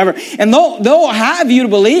human being or whatever. And they'll have you to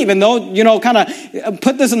believe, and they'll, kind of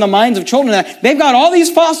put this in the minds of children that they've got all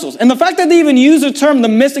these fossils. And the fact that they even use the term the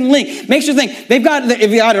missing link makes you think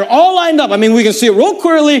if you got it all lined up, I mean, we can see it real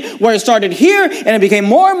clearly where it started here, and it became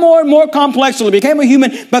more and more and more complex till it became a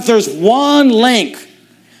human, but there's one link.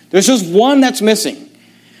 There's just one that's missing.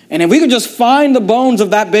 And if we could just find the bones of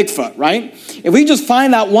that Bigfoot, right? If we just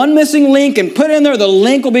find that one missing link and put it in there, the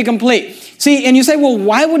link will be complete. See, and you say, well,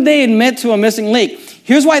 why would they admit to a missing link?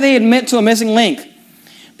 Here's why they admit to a missing link.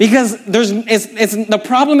 Because the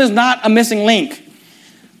problem is not a missing link.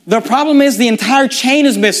 The problem is the entire chain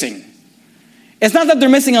is missing. It's not that they're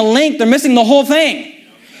missing a link, they're missing the whole thing.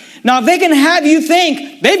 Now, if they can have you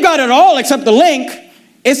think they've got it all except the link,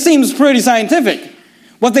 it seems pretty scientific.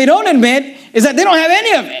 What they don't admit is that they don't have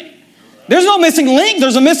any of it. There's no missing link.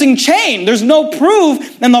 There's a missing chain. There's no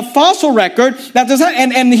proof in the fossil record that this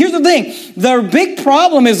happened. And here's the thing. The big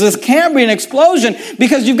problem is this Cambrian explosion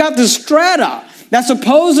because you've got this strata that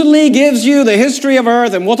supposedly gives you the history of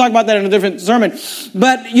Earth. And we'll talk about that in a different sermon.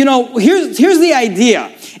 But, here's the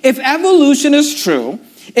idea. If evolution is true,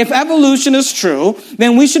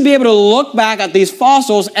 then we should be able to look back at these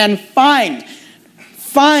fossils and find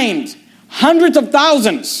hundreds of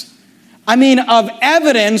thousands, of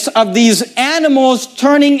evidence of these animals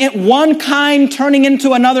one kind turning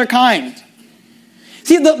into another kind.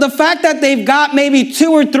 See, the fact that they've got maybe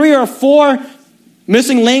 2 or 3 or 4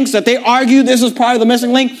 missing links that they argue this is part of the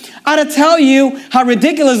missing link, I ought to tell you how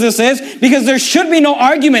ridiculous this is because there should be no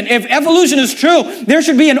argument. If evolution is true, there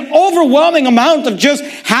should be an overwhelming amount of just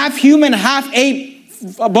half human, half ape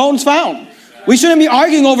bones found. We shouldn't be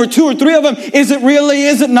arguing over 2 or 3 of them. Is it really?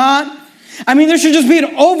 Is it not? I mean, there should just be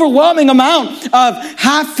an overwhelming amount of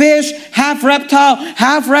half fish, half reptile,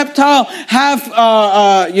 half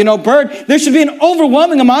bird. There should be an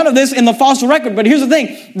overwhelming amount of this in the fossil record. But here's the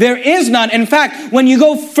thing. There is none. In fact, when you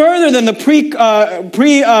go further than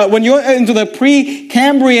when you're into the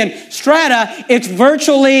pre-Cambrian strata, it's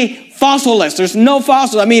virtually fossilless. There's no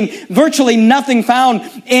fossils. I mean, virtually nothing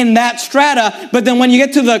found in that strata. But then when you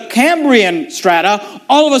get to the Cambrian strata,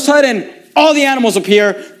 all of a sudden, all the animals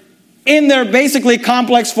appear in their basically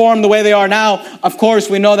complex form the way they are now. Of course,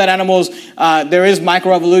 we know that animals, there is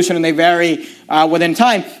microevolution and they vary within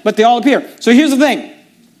time, but they all appear. So here's the thing.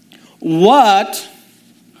 What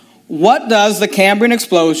does the Cambrian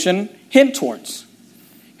explosion hint towards?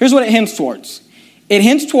 Here's what it hints towards. It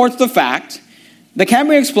hints towards the fact the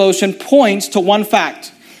Cambrian explosion points to one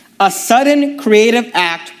fact. A sudden creative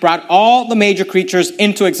act brought all the major creatures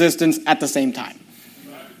into existence at the same time.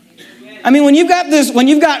 I mean, when you've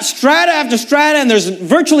got strata after strata and there's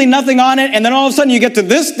virtually nothing on it, and then all of a sudden you get to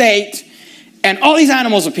this date and all these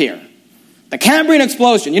animals appear. The Cambrian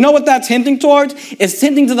explosion, you know what that's hinting towards? It's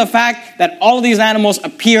hinting to the fact that all of these animals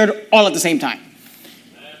appeared all at the same time.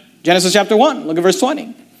 Genesis chapter 1, look at verse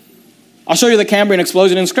 20. I'll show you the Cambrian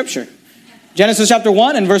explosion in Scripture. Genesis chapter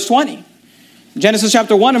 1 and verse 20. Genesis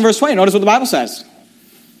chapter 1 and verse 20. Notice what the Bible says.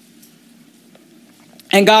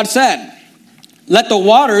 And God said, let the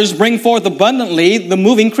waters bring forth abundantly the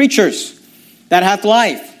moving creatures that hath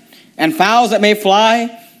life, and fowls that may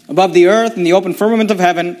fly above the earth in the open firmament of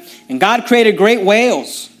heaven. And God created great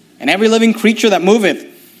whales, and every living creature that moveth,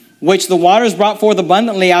 which the waters brought forth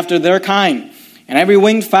abundantly after their kind, and every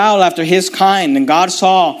winged fowl after his kind. And God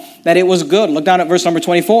saw that it was good. Look down at verse number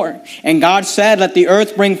 24. And God said, let the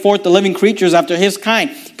earth bring forth the living creatures after his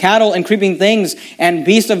kind, cattle and creeping things, and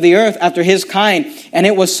beasts of the earth after his kind. And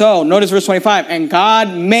it was so. Notice verse 25. And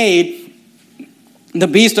God made the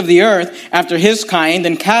beast of the earth after his kind,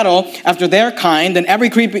 and cattle after their kind, and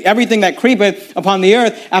everything that creepeth upon the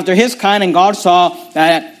earth after his kind, and God saw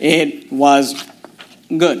that it was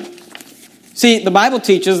good. See, the Bible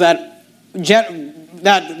teaches that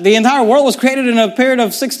the entire world was created in a period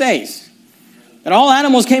of 6 days. That all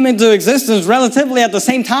animals came into existence relatively at the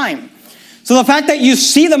same time. So the fact that you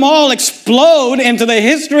see them all explode into the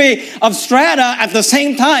history of strata at the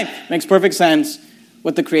same time makes perfect sense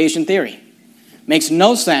with the creation theory. Makes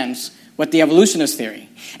no sense with the evolutionist theory.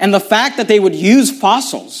 And the fact that they would use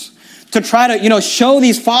fossils to try to, show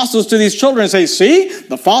these fossils to these children and say, see,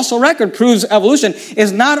 the fossil record proves evolution,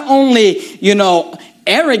 is not only,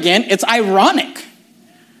 arrogant, it's ironic. I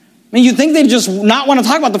mean, you'd think they'd just not want to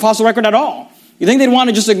talk about the fossil record at all. You think they'd want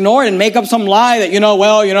to just ignore it and make up some lie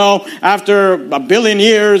that, after 1 billion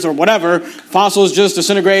years or whatever, fossils just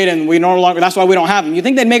disintegrate and we no longer, that's why we don't have them. You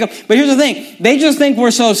think they'd make up, but here's the thing. They just think we're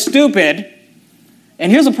so stupid.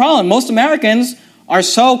 And here's the problem. Most Americans are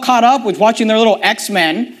so caught up with watching their little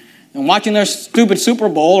X-Men and watching their stupid Super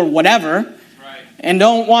Bowl or whatever, right, and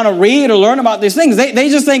don't want to read or learn about these things. They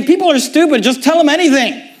just think people are stupid. Just tell them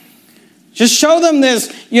anything. Just show them this,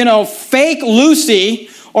 fake Lucy,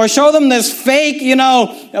 or show them this fake,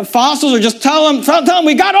 fossils, or just tell them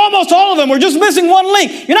we got almost all of them. We're just missing one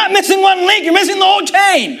link. You're not missing one link. You're missing the whole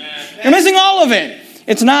chain. You're missing all of it.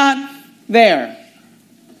 It's not there.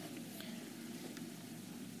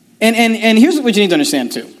 And here's what you need to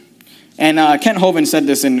understand too. And Kent Hovind said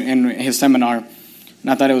this in his seminar, and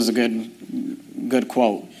I thought it was a good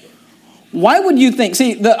quote. Why would you think,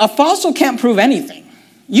 a fossil can't prove anything.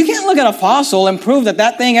 You can't look at a fossil and prove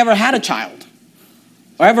that thing ever had a child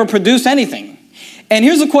or ever produced anything. And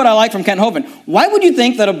here's a quote I like from Kent Hovind. Why would you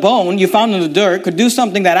think that a bone you found in the dirt could do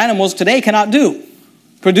something that animals today cannot do?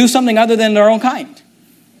 Produce something other than their own kind.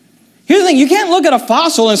 Here's the thing, you can't look at a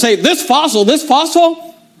fossil and say, this fossil,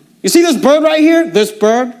 you see this bird right here? This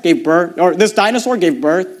bird gave birth, or this dinosaur gave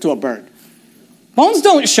birth to a bird. Bones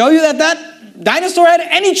don't show you that dinosaur had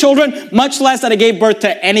any children, much less that it gave birth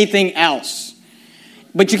to anything else.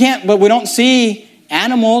 But we don't see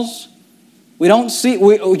animals. We don't see,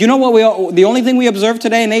 the only thing we observe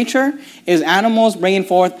today in nature is animals bringing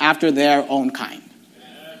forth after their own kind.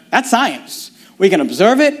 That's science. We can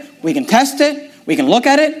observe it, we can test it, we can look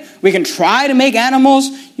at it, we can try to make animals,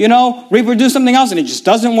 reproduce something else, and it just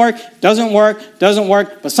doesn't work.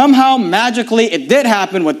 But somehow, magically, it did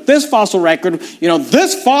happen with this fossil record.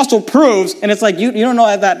 This fossil proves, and it's like you don't know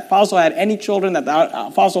if that fossil had any children, that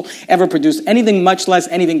the fossil ever produced anything, much less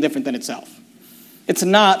anything different than itself. It's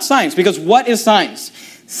not science, because what is science?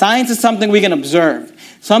 Science is something we can observe.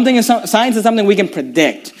 Science is something we can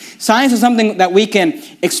predict. Science is something that we can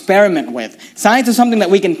experiment with. Science is something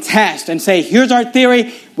that we can test and say, here's our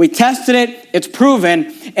theory, we tested it, it's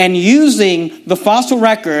proven, and using the fossil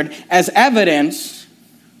record as evidence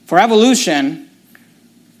for evolution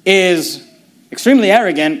is extremely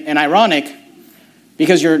arrogant and ironic,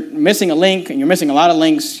 because you're missing a link, and you're missing a lot of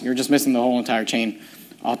links, you're just missing the whole entire chain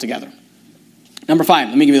altogether. Number 5,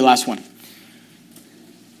 let me give you the last one.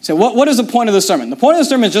 So what is the point of the sermon? The point of the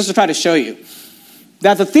sermon is just to try to show you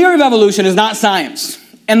that the theory of evolution is not science.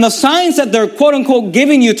 And the science that they're quote-unquote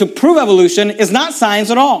giving you to prove evolution is not science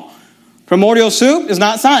at all. Primordial soup is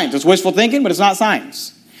not science. It's wishful thinking, but it's not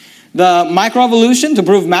science. The microevolution, to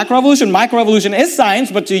prove macroevolution is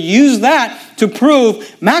science, but to use that to prove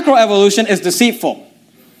macroevolution is deceitful.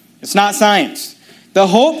 It's not science. The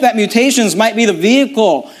hope that mutations might be the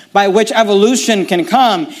vehicle by which evolution can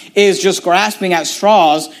come is just grasping at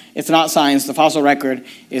straws. It's not science. The fossil record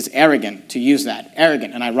is arrogant to use that.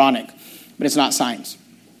 Arrogant and ironic. But it's not science.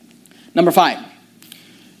 Number 5.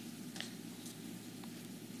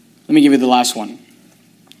 Let me give you the last one.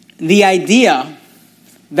 The idea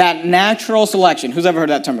that natural selection, who's ever heard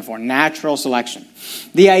that term before? Natural selection.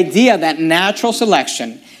 The idea that natural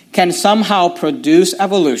selection can somehow produce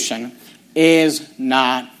evolution is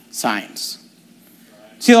not science.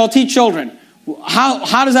 See, they'll teach children,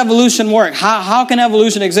 how does evolution work? How can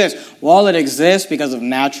evolution exist? Well, it exists because of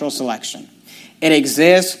natural selection. It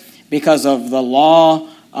exists because of the law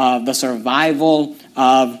of the survival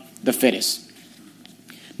of the fittest.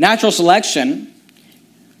 Natural selection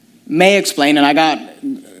may explain, and I got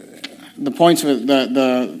the points with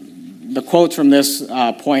the quotes from this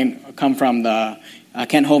point come from the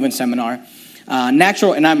Kent Hovind seminar.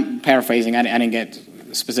 Natural, and I'm paraphrasing, I didn't get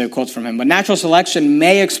specific quotes from him, but natural selection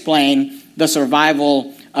may explain the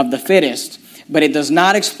survival of the fittest, but it does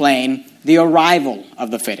not explain the arrival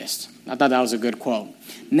of the fittest. I thought that was a good quote.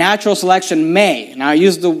 Natural selection may, and I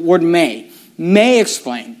use the word may, may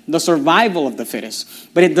explain the survival of the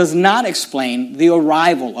fittest, but it does not explain the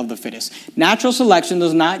arrival of the fittest. Natural selection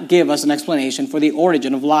does not give us an explanation for the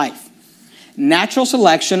origin of life. Natural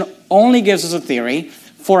selection only gives us a theory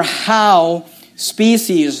for how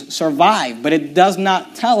species survive, but it does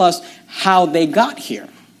not tell us how they got here.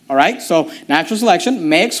 All right? So natural selection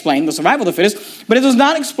may explain the survival of the fittest, but it does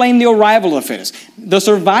not explain the arrival of the fittest. The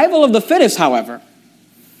survival of the fittest, however,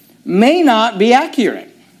 may not be accurate.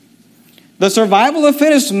 The survival of the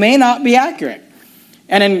fittest may not be accurate.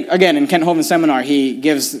 And in Kent Hovind's seminar, he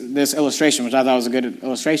gives this illustration, which I thought was a good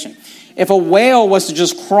illustration. If a whale was to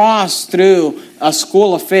just cross through a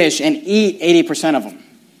school of fish and eat 80% of them,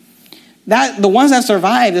 the ones that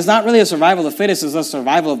survived is not really a survival of the fittest, it's a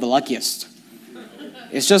survival of the luckiest.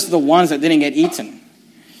 It's just the ones that didn't get eaten.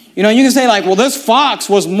 You can say like, well, this fox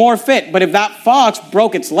was more fit, but if that fox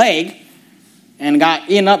broke its leg and got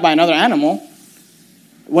eaten up by another animal,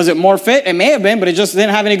 was it more fit? It may have been, but it just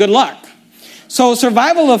didn't have any good luck. So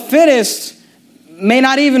survival of the fittest may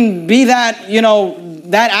not even be that,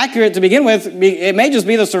 that accurate to begin with. It may just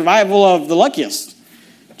be the survival of the luckiest.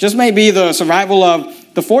 Just may be the survival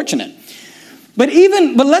of the fortunate. But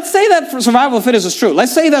let's say that survival of the fittest is true.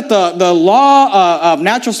 Let's say that the law of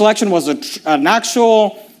natural selection was an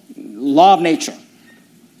actual law of nature.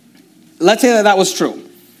 Let's say that was true.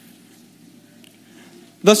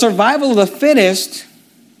 The survival of the fittest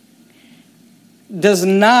does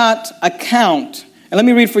not account. And let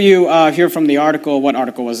me read for you here from the article. What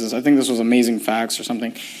article was this? I think this was Amazing Facts or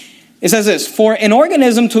something. It says this: for an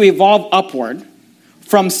organism to evolve upward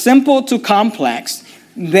from simple to complex,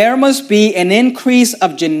 there must be an increase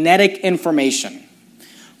of genetic information.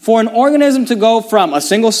 For an organism to go from a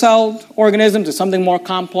single-celled organism to something more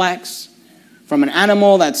complex, from an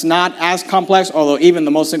animal that's not as complex, although even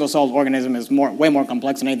the most single-celled organism is way more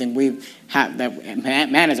complex than anything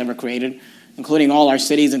that man has ever created, including all our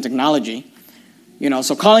cities and technology.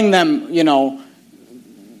 So calling them,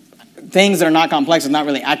 things that are not complex is not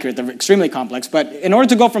really accurate. They're extremely complex. But in order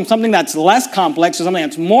to go from something that's less complex to something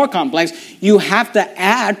that's more complex, you have to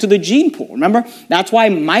add to the gene pool. Remember? That's why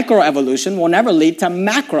microevolution will never lead to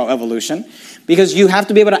macroevolution, because you have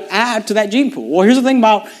to be able to add to that gene pool. Well, here's the thing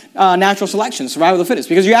about natural selection, survival of the fittest.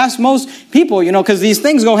 Because you ask most people, because these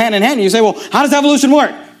things go hand in hand, and you say, well, how does evolution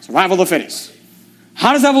work? Survival of the fittest.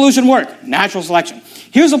 How does evolution work? Natural selection.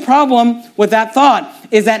 Here's the problem with that thought,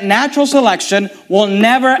 is that natural selection will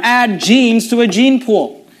never add genes to a gene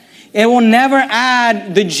pool. It will never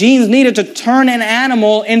add the genes needed to turn an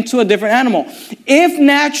animal into a different animal. If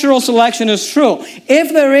natural selection is true,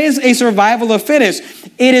 if there is a survival of the fittest,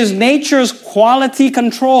 it is nature's quality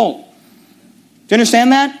control. Do you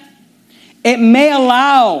understand that? It may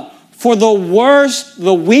allow for the worst,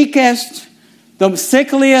 the weakest, the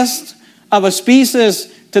sickliest of a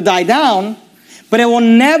species to die down, but it will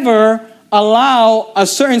never allow a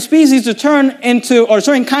certain species to turn into, or a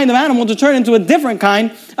certain kind of animal to turn into a different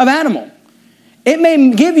kind of animal. It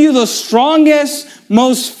may give you the strongest,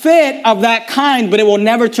 most fit of that kind, but it will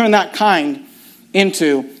never turn that kind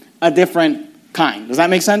into a different kind. Does that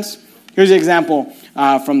make sense? Here's an example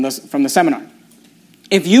from the seminar.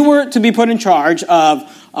 If you were to be put in charge of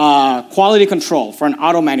quality control for an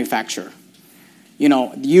auto manufacturer,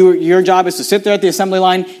 your job is to sit there at the assembly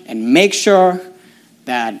line and make sure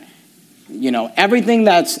that, everything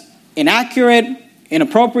that's inaccurate,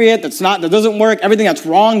 inappropriate, that doesn't work, everything that's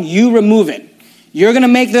wrong, you remove it. You're going to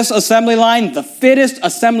make this assembly line the fittest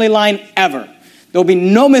assembly line ever. There'll be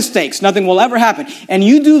no mistakes. Nothing will ever happen. And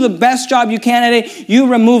you do the best job you can at it.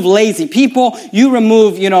 You remove lazy people. You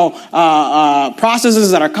remove,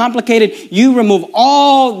 processes that are complicated. You remove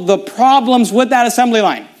all the problems with that assembly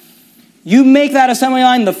line. You make that assembly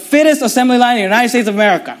line the fittest assembly line in the United States of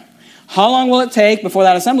America. How long will it take before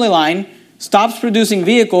that assembly line stops producing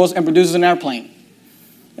vehicles and produces an airplane?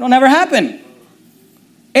 It'll never happen.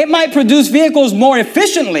 It might produce vehicles more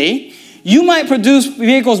efficiently. You might produce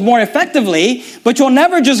vehicles more effectively, but you'll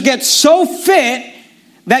never just get so fit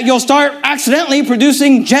that you'll start accidentally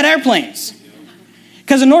producing jet airplanes.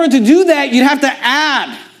 Because in order to do that, you'd have to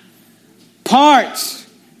add parts,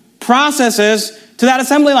 processes to that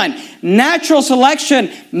assembly line. Natural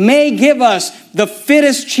selection may give us the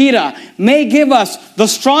fittest cheetah, may give us the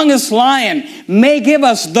strongest lion, may give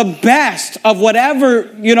us the best of whatever,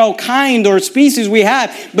 kind or species we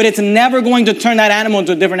have, but it's never going to turn that animal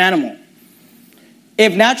into a different animal.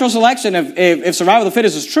 If natural selection, if survival of the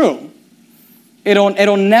fittest is true,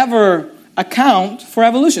 it'll never account for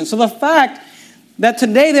evolution. So the fact that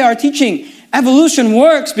today they are teaching evolution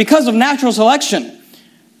works because of natural selection,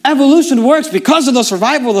 evolution works because of the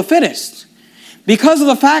survival of the fittest, because of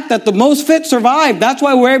the fact that the most fit survive. That's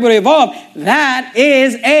why we're able to evolve. That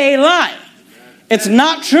is a lie. It's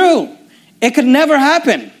not true. It could never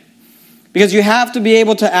happen because you have to be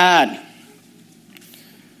able to add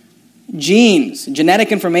genes,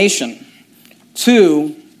 genetic information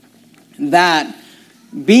to that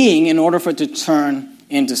being in order for it to turn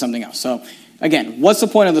into something else. So again, what's the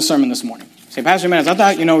point of the sermon this morning? Say, Pastor Jimenez, I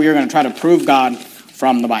thought you were going to try to prove God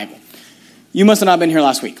from the Bible. You must have not been here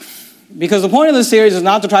last week. Because the point of this series is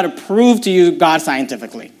not to try to prove to you God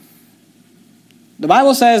scientifically. The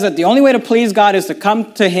Bible says that the only way to please God is to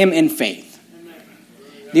come to him in faith.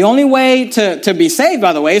 The only way to be saved,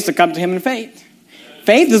 by the way, is to come to him in faith.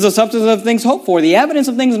 Faith is the substance of things hoped for, the evidence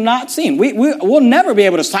of things not seen. We'll never be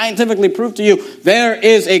able to scientifically prove to you there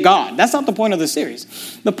is a God. That's not the point of this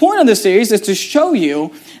series. The point of this series is to show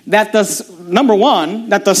you that number one,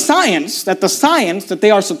 that the science that they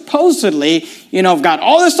are supposedly, have got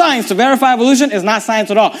all this science to verify evolution is not science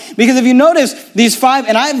at all. Because if you notice these five,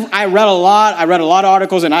 and I read a lot of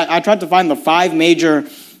articles, and I tried to find the 5 major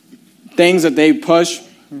things that they push,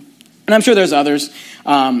 and I'm sure there's others.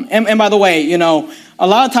 And by the way, a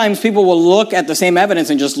lot of times people will look at the same evidence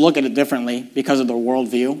and just look at it differently because of their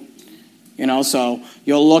worldview. So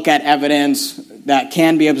you'll look at evidence that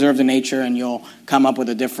can be observed in nature and you'll come up with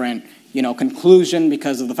a different, conclusion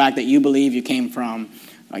because of the fact that you believe you came from,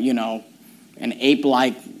 an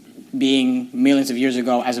ape-like being millions of years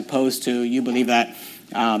ago, as opposed to you believe that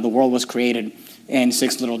the world was created in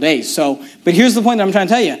 6 little days. But here's the point that I'm trying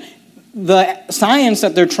to tell you. The science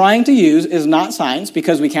that they're trying to use is not science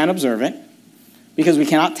because we can't observe it, because we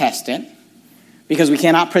cannot test it, because we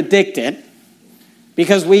cannot predict it,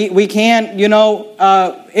 because we can't,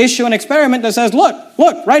 issue an experiment that says,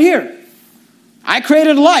 look, right here. I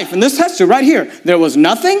created life in this test tube right here. There was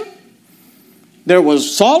nothing. There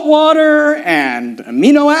was salt water and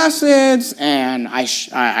amino acids, and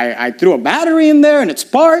I threw a battery in there and it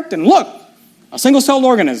sparked, and look, a single-celled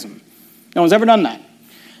organism. No one's ever done that.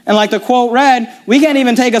 And like the quote read, we can't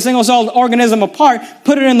even take a single-celled organism apart,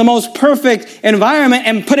 put it in the most perfect environment,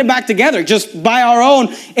 and put it back together. Just by our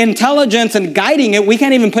own intelligence and guiding it, we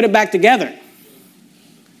can't even put it back together.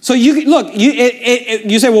 So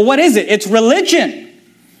you say, well, what is it? It's religion.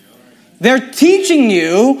 They're teaching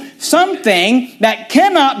you something that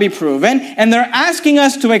cannot be proven, and they're asking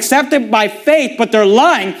us to accept it by faith, but they're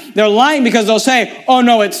lying. They're lying because they'll say, oh,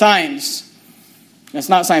 no, it's science. It's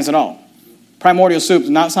not science at all. Primordial soup is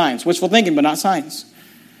not science. Wishful thinking, but not science.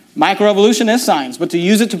 Microevolution is science, but to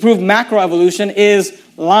use it to prove macroevolution is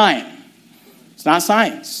lying. It's not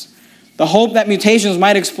science. The hope that mutations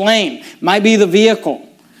might explain, might be the vehicle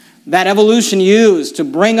that evolution used to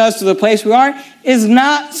bring us to the place we are, is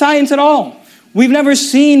not science at all. We've never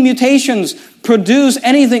seen mutations produce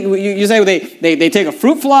anything. You say they take a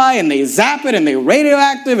fruit fly and they zap it and they're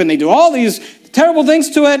radioactive and they do all these terrible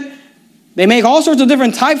things to it. They make all sorts of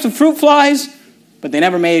different types of fruit flies, but they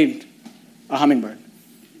never made a hummingbird.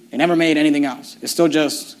 They never made anything else. It's still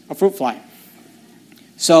just a fruit fly.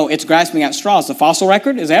 So it's grasping at straws. The fossil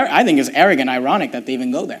record I think is arrogant, ironic that they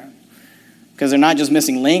even go there. Because they're not just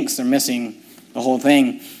missing links, they're missing the whole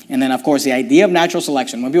thing. And then, of course, the idea of natural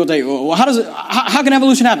selection. When people tell you, well, how can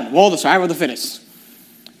evolution happen? Well, the survival of the fittest.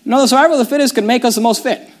 No, the survival of the fittest can make us the most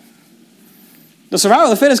fit. The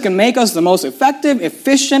survival of the fittest can make us the most effective,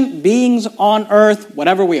 efficient beings on earth,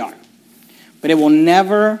 whatever we are. But it will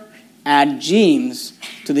never add genes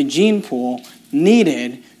to the gene pool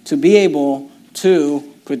needed to be able to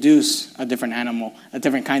produce a different animal, a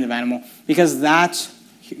different kind of animal. Because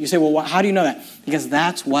you say, well, how do you know that? Because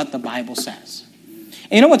that's what the Bible says.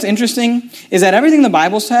 And you know what's interesting? Is that everything the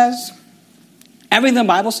Bible says, I'm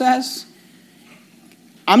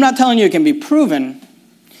not telling you it can be proven,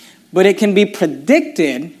 but it can be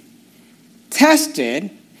predicted, tested,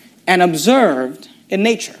 and observed in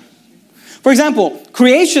nature. For example,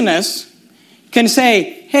 creationists can say,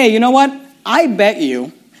 hey, you know what? I bet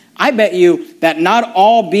you that not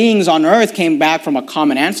all beings on earth came back from a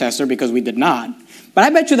common ancestor, because we did not. But I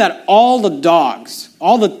bet you that all the dogs,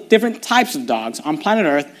 all the different types of dogs on planet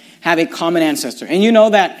Earth have a common ancestor. And you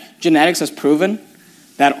know that genetics has proven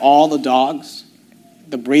that all the dogs,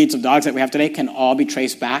 the breeds of dogs that we have today, can all be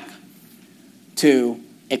traced back to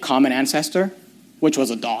a common ancestor, which was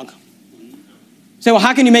a dog. You say, well,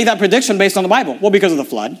 how can you make that prediction based on the Bible? Well, because of the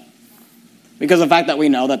flood. Because of the fact that we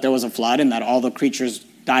know that there was a flood and that all the creatures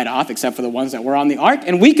died off except for the ones that were on the ark.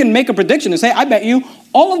 And we can make a prediction and say, I bet you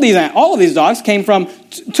all of these dogs came from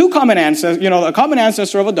two common ancestors, a common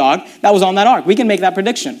ancestor of a dog that was on that ark. We can make that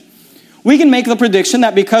prediction. We can make the prediction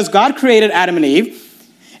that because God created Adam and Eve,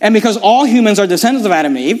 and because all humans are descendants of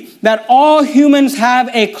Adam and Eve, that all humans have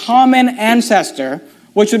a common ancestor,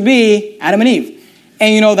 which would be Adam and Eve.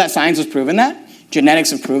 And you know that science has proven that.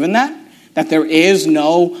 Genetics have proven that there is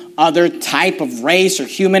no other type of race or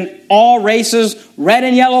human. All races, red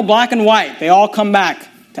and yellow, black and white, they all come back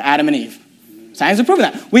to Adam and Eve. Science has proven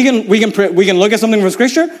that. We can look at something from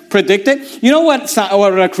Scripture, predict it. You know what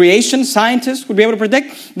a creation scientist would be able to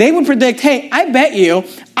predict? They would predict, hey, I bet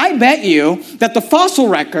you that the fossil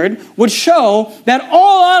record would show that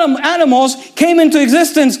all animals came into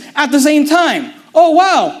existence at the same time. Oh,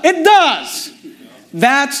 wow, it does.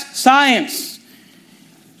 That's science.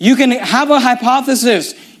 You can have a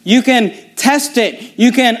hypothesis. You can test it.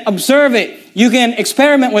 You can observe it. You can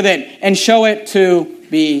experiment with it and show it to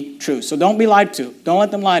be true. So don't be lied to. Don't let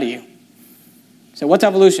them lie to you. So what's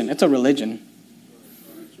evolution? It's a religion.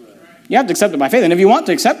 You have to accept it by faith. And if you want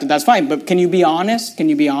to accept it, that's fine. But can you be honest? Can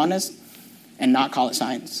you be honest and not call it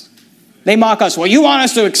science? They mock us. Well, you want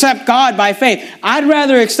us to accept God by faith. I'd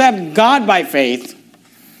rather accept God by faith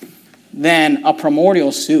than a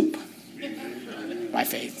primordial soup by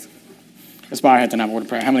faith. Let's bow our heads and have a word of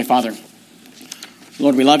prayer. Heavenly Father,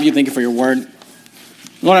 Lord, we love you. Thank you for your word.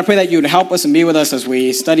 Lord, I pray that you would help us and be with us as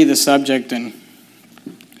we study this subject. And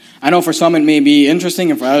I know for some it may be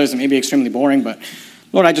interesting and for others it may be extremely boring. But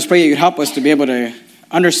Lord, I just pray that you'd help us to be able to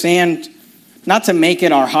understand, not to make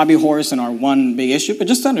it our hobby horse and our one big issue, but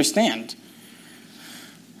just to understand.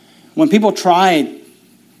 When people try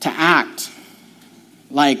to act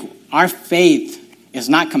like our faith is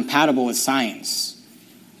not compatible with science,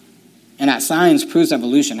 and that science proves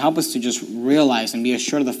evolution, help us to just realize and be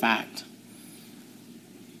assured of the fact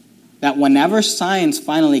that whenever science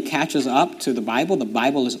finally catches up to the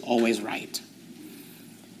Bible is always right.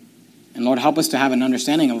 And Lord, help us to have an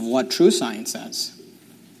understanding of what true science says.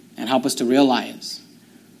 And help us to realize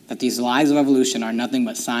that these lies of evolution are nothing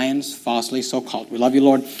but science, falsely so called. We love you,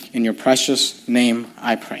 Lord. In your precious name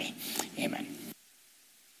I pray. Amen.